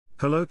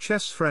Hello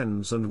chess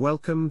friends and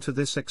welcome to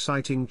this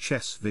exciting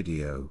chess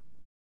video.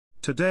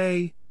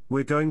 Today,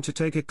 we're going to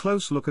take a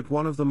close look at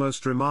one of the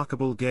most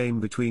remarkable game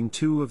between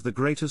two of the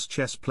greatest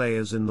chess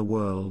players in the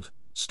world,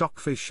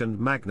 Stockfish and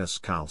Magnus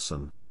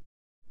Carlsen.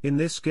 In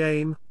this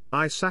game,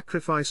 I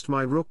sacrificed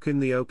my rook in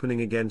the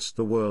opening against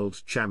the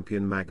world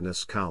champion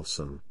Magnus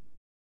Carlsen.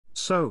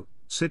 So,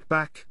 sit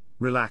back,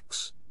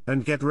 relax,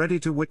 and get ready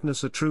to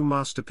witness a true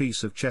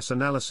masterpiece of chess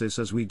analysis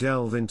as we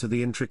delve into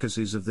the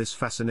intricacies of this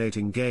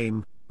fascinating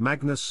game.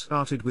 Magnus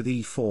started with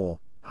e4,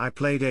 I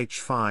played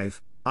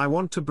h5, I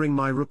want to bring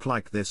my rook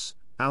like this.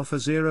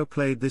 AlphaZero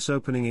played this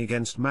opening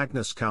against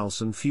Magnus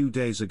Carlsen few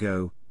days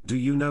ago, do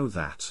you know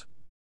that?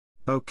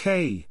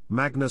 Okay,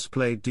 Magnus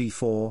played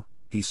d4,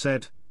 he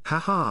said,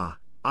 haha,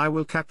 I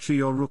will capture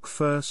your rook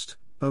first,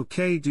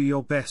 okay, do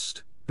your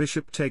best.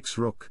 Bishop takes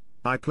rook,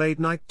 I played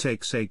knight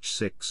takes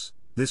h6,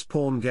 this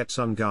pawn gets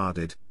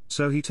unguarded,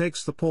 so he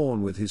takes the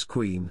pawn with his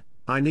queen.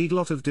 I need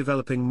lot of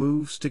developing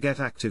moves to get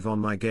active on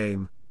my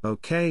game.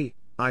 Okay,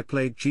 I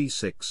played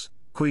g6,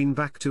 queen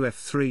back to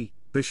f3,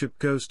 bishop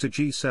goes to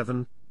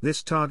g7,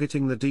 this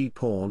targeting the d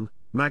pawn.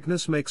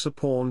 Magnus makes a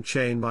pawn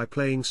chain by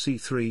playing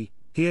c3,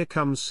 here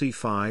comes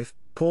c5,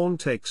 pawn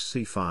takes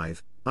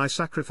c5, I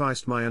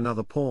sacrificed my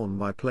another pawn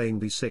by playing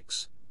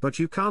b6, but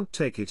you can't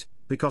take it,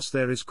 because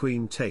there is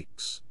queen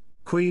takes.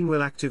 Queen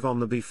will active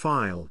on the b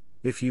file,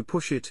 if you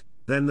push it,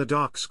 then the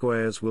dark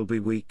squares will be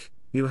weak,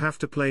 you have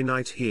to play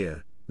knight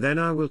here, then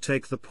I will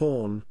take the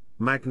pawn.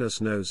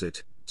 Magnus knows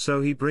it,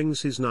 so he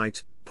brings his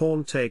knight,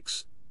 pawn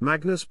takes.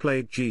 Magnus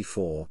played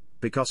g4,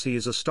 because he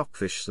is a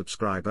Stockfish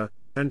subscriber,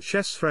 and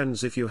chess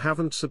friends, if you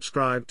haven't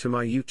subscribed to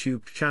my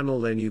YouTube channel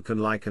then you can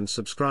like and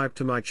subscribe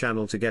to my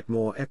channel to get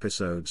more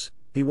episodes.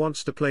 He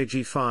wants to play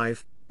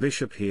g5,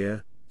 bishop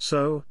here,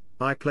 so,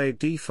 I played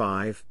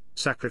d5,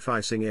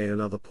 sacrificing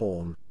another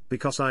pawn,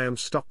 because I am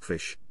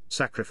Stockfish.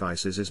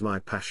 Sacrifices is my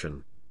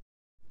passion.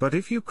 But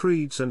if you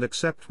creeds and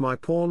accept my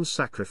pawn's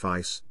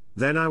sacrifice,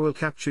 then I will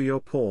capture your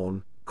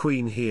pawn,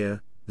 queen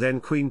here,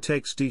 then queen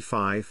takes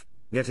d5,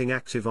 getting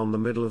active on the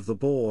middle of the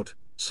board,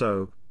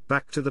 so,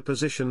 back to the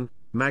position.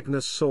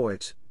 Magnus saw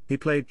it, he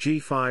played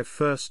g5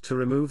 first to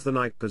remove the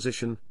knight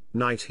position,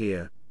 knight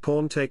here,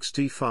 pawn takes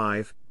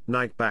d5,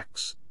 knight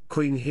backs,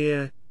 queen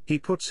here, he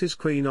puts his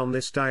queen on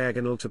this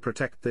diagonal to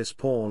protect this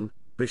pawn,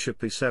 bishop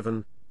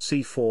b7,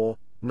 c4,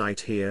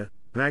 knight here.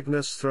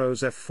 Magnus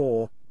throws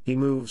f4, he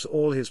moves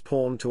all his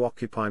pawn to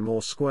occupy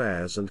more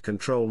squares and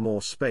control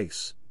more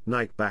space,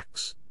 knight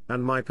backs,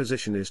 and my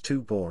position is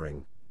too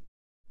boring.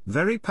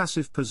 Very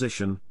passive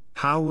position,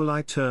 how will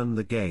I turn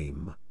the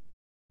game?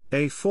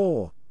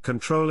 a4,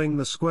 controlling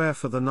the square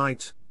for the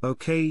knight,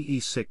 okay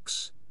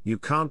e6, you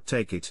can't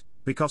take it,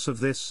 because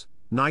of this,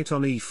 knight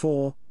on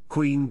e4,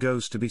 queen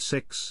goes to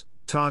b6,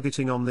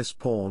 targeting on this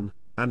pawn,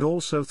 and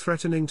also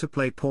threatening to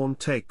play pawn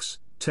takes,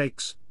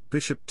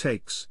 bishop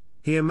takes.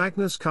 Here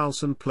Magnus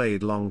Carlsen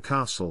played long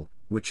castle,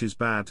 which is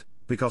bad,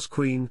 because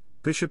queen,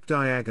 bishop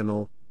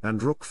diagonal,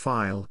 and rook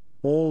file,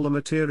 all the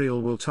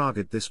material will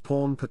target this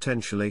pawn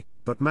potentially,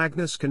 but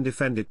Magnus can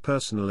defend it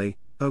personally.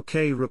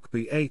 Okay, rook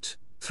b8,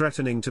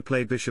 threatening to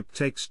play bishop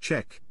takes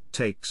check,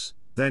 takes,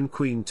 then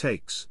queen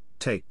takes,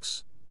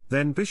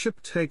 then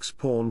bishop takes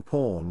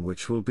pawn,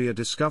 which will be a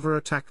discover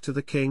attack to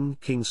the king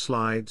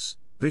slides,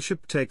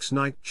 bishop takes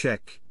knight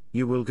check,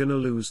 you will gonna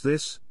lose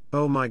this,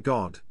 oh my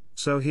god.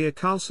 So here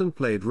Carlsen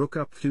played rook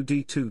up to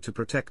d2 to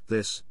protect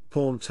this,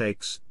 pawn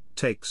takes,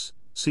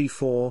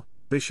 c4,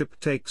 bishop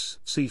takes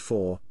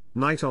c4,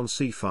 knight on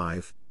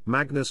c5,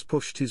 Magnus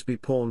pushed his b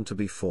pawn to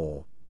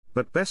b4.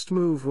 But best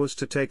move was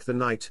to take the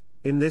knight.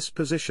 In this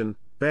position,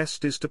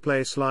 best is to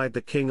play slide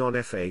the king on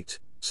f8,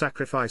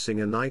 sacrificing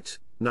a knight,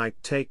 knight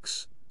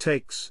takes,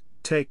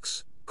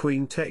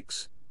 queen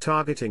takes,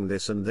 targeting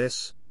this and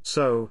this,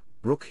 so,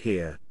 rook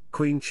here,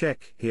 queen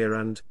check here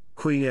and,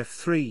 queen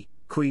f3,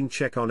 queen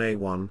check on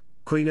a1,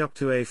 queen up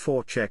to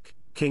a4 check,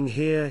 king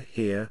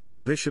here,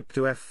 bishop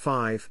to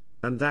f5,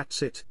 and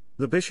that's it.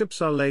 The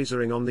bishops are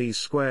lasering on these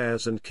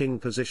squares and king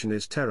position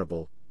is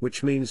terrible,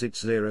 which means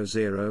it's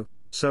 0-0,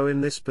 so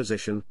in this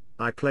position,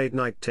 I played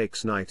knight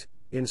takes knight,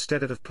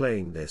 instead of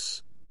playing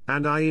this.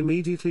 And I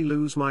immediately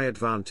lose my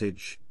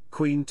advantage,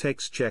 queen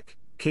takes check,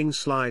 king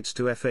slides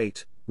to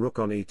f8, rook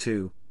on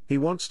e2, he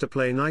wants to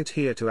play knight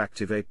here to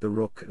activate the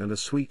rook and a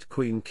sweet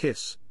queen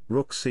kiss,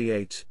 rook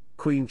c8,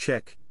 queen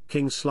check,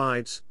 king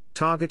slides,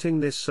 targeting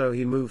this, so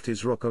he moved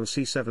his rook on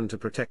c7 to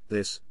protect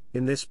this.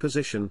 In this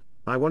position,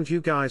 I want you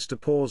guys to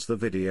pause the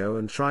video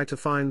and try to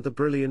find the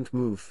brilliant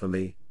move for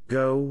me.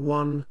 Go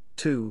 1,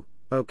 2,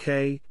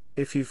 okay,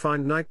 if you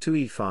find knight to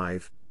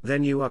e5,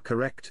 then you are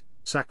correct,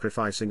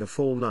 sacrificing a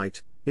full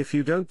knight. If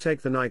you don't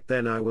take the knight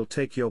then I will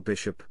take your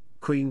bishop,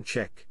 queen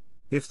check.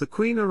 If the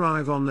queen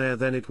arrive on there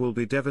then it will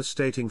be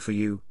devastating for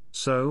you,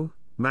 so,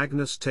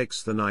 Magnus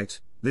takes the knight,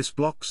 this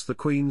blocks the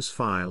queen's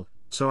file,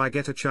 so I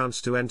get a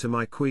chance to enter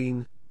my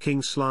queen,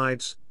 king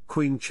slides,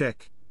 queen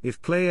check.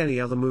 If play any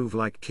other move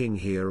like king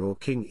here or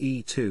king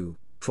e2,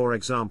 for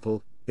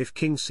example, if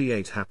king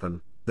c8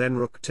 happen, then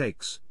rook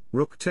takes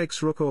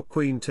rook or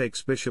queen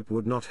takes bishop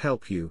would not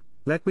help you,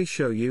 let me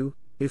show you.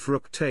 If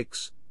rook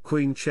takes,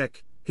 queen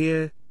check,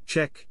 here,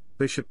 check,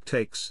 bishop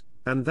takes,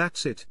 and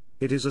that's it.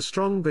 It is a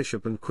strong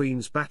bishop and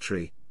queen's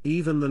battery,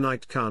 even the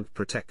knight can't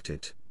protect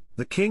it.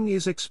 The king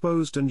is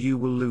exposed and you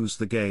will lose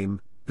the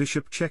game.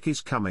 Bishop check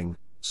is coming,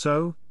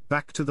 so,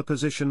 back to the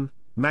position.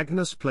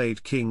 Magnus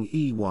played king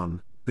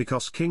e1,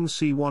 because king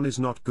c1 is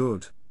not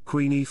good.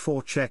 Queen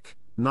e4 check,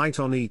 knight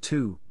on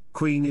e2,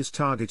 queen is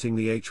targeting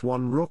the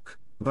h1 rook,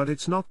 but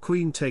it's not.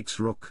 Queen takes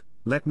rook,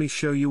 let me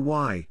show you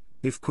why.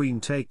 If queen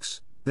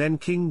takes, then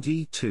king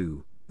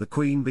d2, the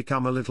queen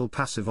become a little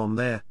passive on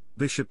there.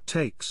 Bishop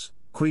takes,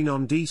 queen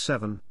on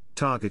d7,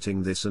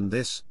 targeting this and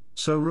this,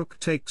 so rook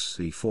takes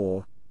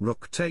c4,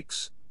 rook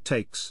takes,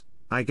 takes.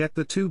 I get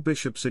the two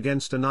bishops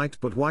against a knight,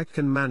 but white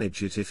can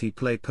manage it if he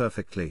play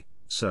perfectly,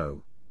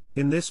 so.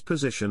 In this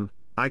position,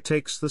 I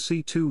takes the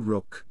c2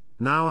 rook,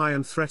 now I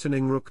am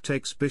threatening rook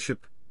takes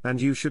bishop,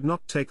 and you should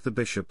not take the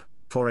bishop.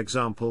 For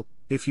example,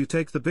 if you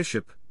take the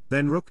bishop,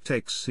 then rook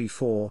takes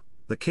c4,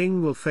 the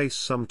king will face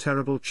some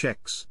terrible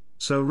checks,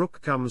 so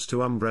rook comes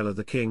to umbrella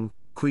the king,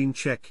 queen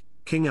check,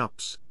 king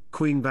ups,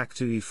 queen back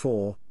to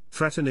e4,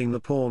 threatening the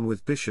pawn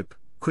with bishop,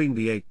 queen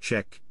b8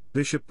 check,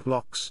 bishop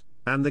blocks,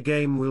 and the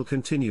game will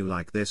continue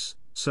like this.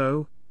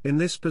 So, in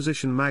this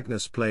position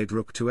Magnus played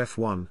rook to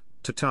f1,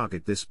 to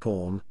target this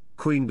pawn,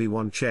 queen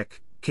b1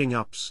 check, king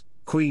ups,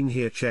 queen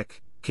here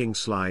check, king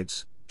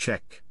slides,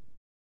 check.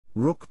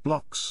 Rook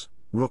blocks,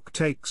 rook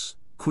takes,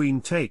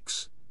 queen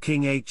takes,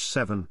 king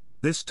h7,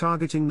 this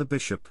targeting the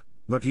bishop,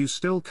 but you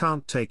still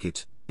can't take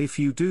it. If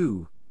you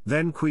do,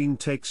 then queen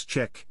takes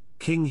check,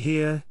 king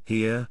here,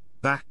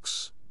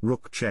 backs,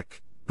 rook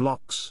check,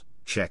 blocks,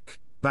 check,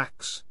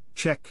 backs,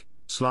 check,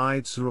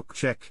 slides rook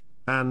check,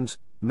 and,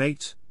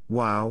 mate,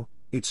 wow,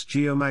 it's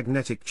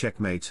geomagnetic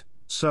checkmate.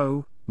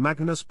 So,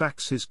 Magnus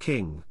backs his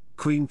king,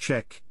 queen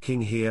check,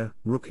 king here,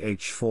 rook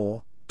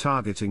h4,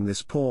 targeting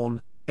this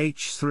pawn,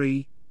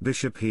 h3,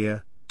 bishop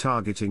here,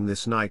 targeting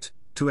this knight,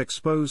 to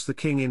expose the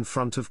king in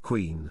front of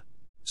queen.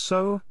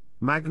 So,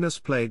 Magnus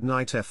played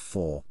knight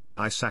f4,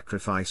 I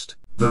sacrificed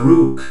the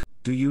rook.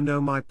 Do you know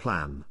my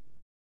plan?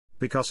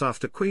 Because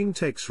after queen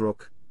takes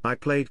rook, I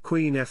played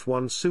queen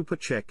f1 super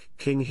check,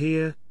 king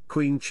here,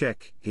 queen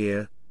check,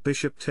 here,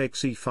 bishop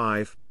takes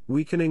e5,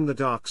 weakening the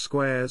dark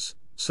squares,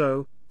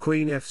 so,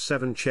 queen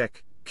f7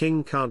 check,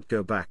 king can't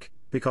go back,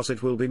 because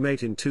it will be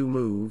mate in 2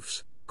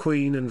 moves,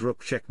 queen and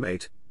rook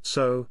checkmate,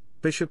 so,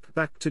 bishop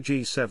back to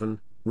g7,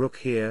 rook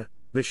here,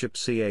 bishop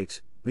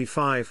c8,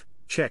 b5,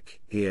 check,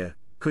 here,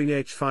 queen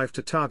h5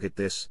 to target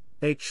this,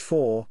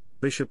 h4,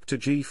 bishop to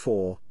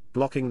g4,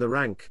 blocking the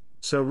rank,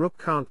 so rook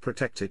can't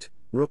protect it,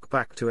 rook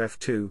back to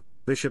f2,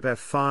 bishop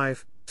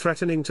f5,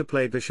 threatening to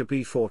play bishop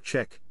e4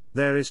 check,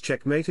 there is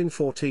checkmate in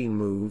 14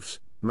 moves.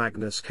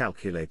 Magnus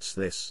calculates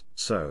this,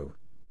 so.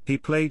 He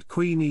played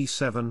queen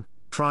e7,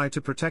 try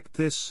to protect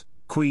this,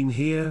 queen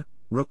here,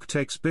 rook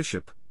takes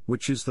bishop,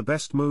 which is the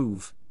best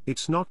move,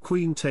 it's not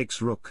queen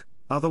takes rook,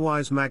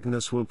 otherwise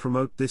Magnus will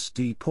promote this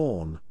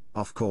d-pawn.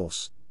 Of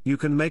course, you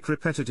can make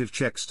repetitive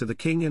checks to the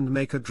king and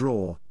make a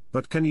draw,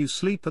 but can you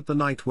sleep at the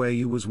night where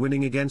you was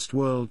winning against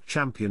world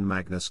champion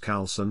Magnus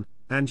Carlsen,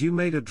 and you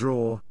made a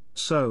draw,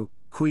 so,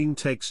 queen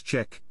takes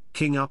check,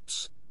 king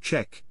ups,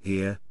 check,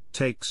 here,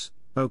 takes,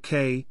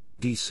 okay,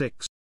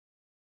 d6.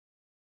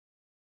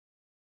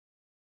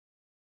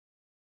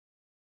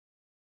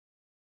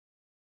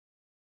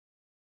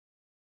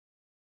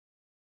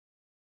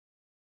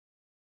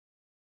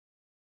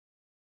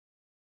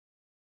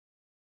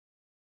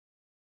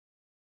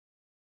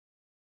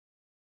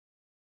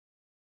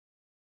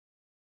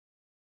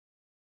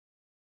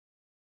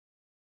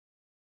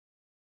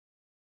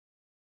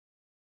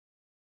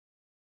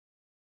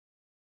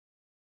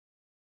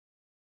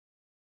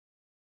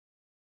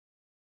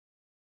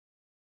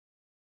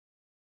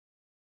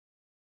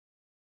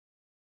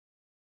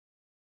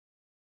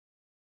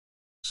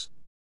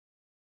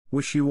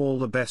 Wish you all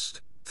the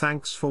best,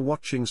 thanks for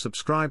watching,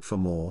 subscribe for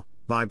more,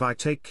 bye bye,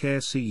 take care,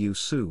 see you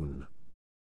soon.